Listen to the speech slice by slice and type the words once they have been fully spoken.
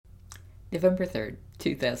November 3rd,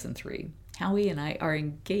 2003. Howie and I are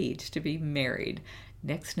engaged to be married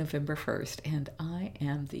next November 1st, and I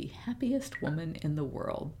am the happiest woman in the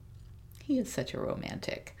world. He is such a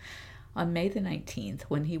romantic. On May the 19th,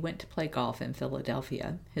 when he went to play golf in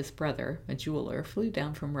Philadelphia, his brother, a jeweler, flew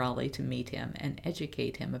down from Raleigh to meet him and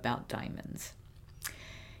educate him about diamonds.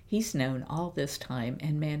 He's known all this time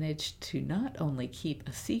and managed to not only keep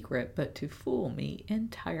a secret, but to fool me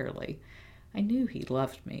entirely. I knew he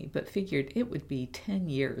loved me, but figured it would be 10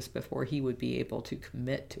 years before he would be able to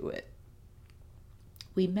commit to it.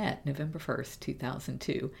 We met November 1st,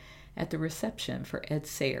 2002, at the reception for Ed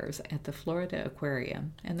Sayers at the Florida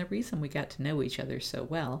Aquarium, and the reason we got to know each other so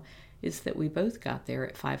well is that we both got there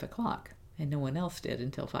at 5 o'clock, and no one else did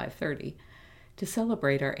until 5:30. To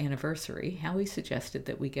celebrate our anniversary, Howie suggested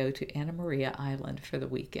that we go to Anna Maria Island for the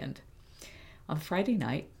weekend. On Friday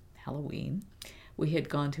night, Halloween, we had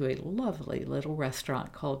gone to a lovely little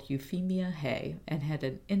restaurant called Euphemia Hay and had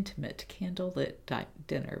an intimate candlelit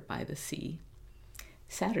dinner by the sea.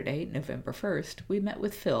 Saturday, November 1st, we met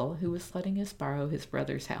with Phil, who was letting us borrow his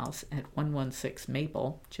brother's house at 116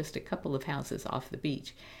 Maple, just a couple of houses off the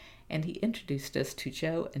beach, and he introduced us to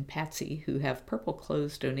Joe and Patsy, who have purple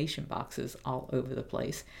clothes donation boxes all over the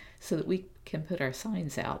place, so that we can put our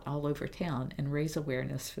signs out all over town and raise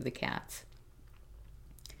awareness for the cats.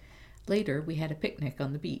 Later, we had a picnic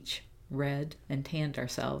on the beach, read and tanned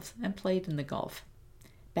ourselves, and played in the Gulf.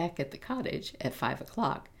 Back at the cottage at 5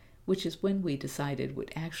 o'clock, which is when we decided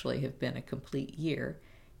would actually have been a complete year,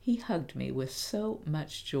 he hugged me with so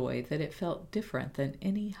much joy that it felt different than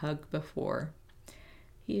any hug before.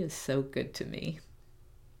 He is so good to me.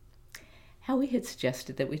 Howie had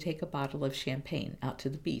suggested that we take a bottle of champagne out to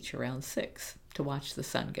the beach around 6 to watch the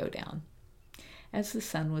sun go down. As the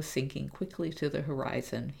sun was sinking quickly to the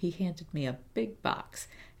horizon, he handed me a big box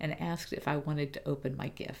and asked if I wanted to open my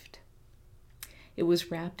gift. It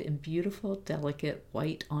was wrapped in beautiful, delicate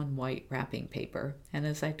white-on-white wrapping paper, and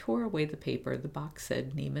as I tore away the paper, the box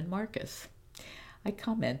said Neiman Marcus. I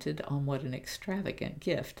commented on what an extravagant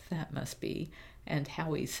gift that must be, and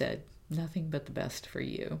Howie said, "Nothing but the best for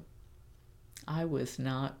you." I was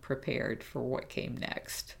not prepared for what came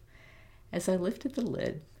next. As I lifted the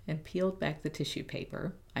lid and peeled back the tissue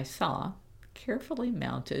paper, I saw, carefully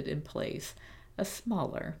mounted in place, a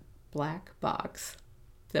smaller black box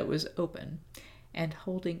that was open and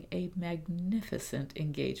holding a magnificent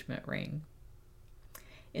engagement ring.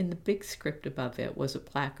 In the big script above it was a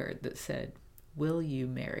placard that said, "Will you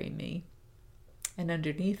marry me?" And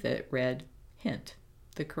underneath it read, "Hint,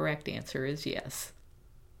 the correct answer is yes."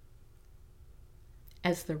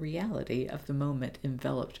 As the reality of the moment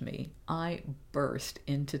enveloped me, I burst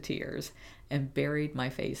into tears and buried my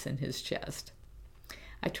face in his chest.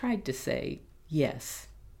 I tried to say, "Yes,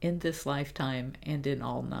 in this lifetime and in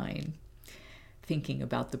all 9, thinking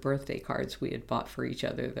about the birthday cards we had bought for each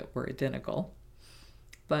other that were identical,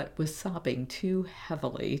 but was sobbing too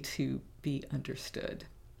heavily to be understood.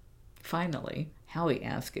 Finally, Howie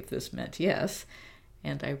asked if this meant yes,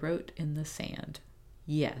 and I wrote in the sand,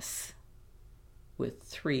 "Yes," with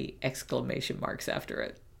 3 exclamation marks after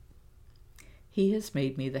it. He has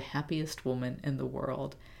made me the happiest woman in the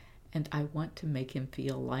world, and I want to make him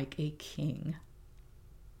feel like a king.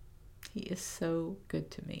 He is so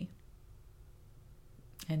good to me.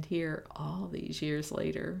 And here, all these years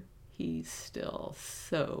later, he's still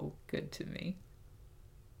so good to me.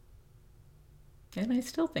 And I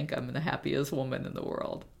still think I'm the happiest woman in the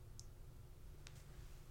world.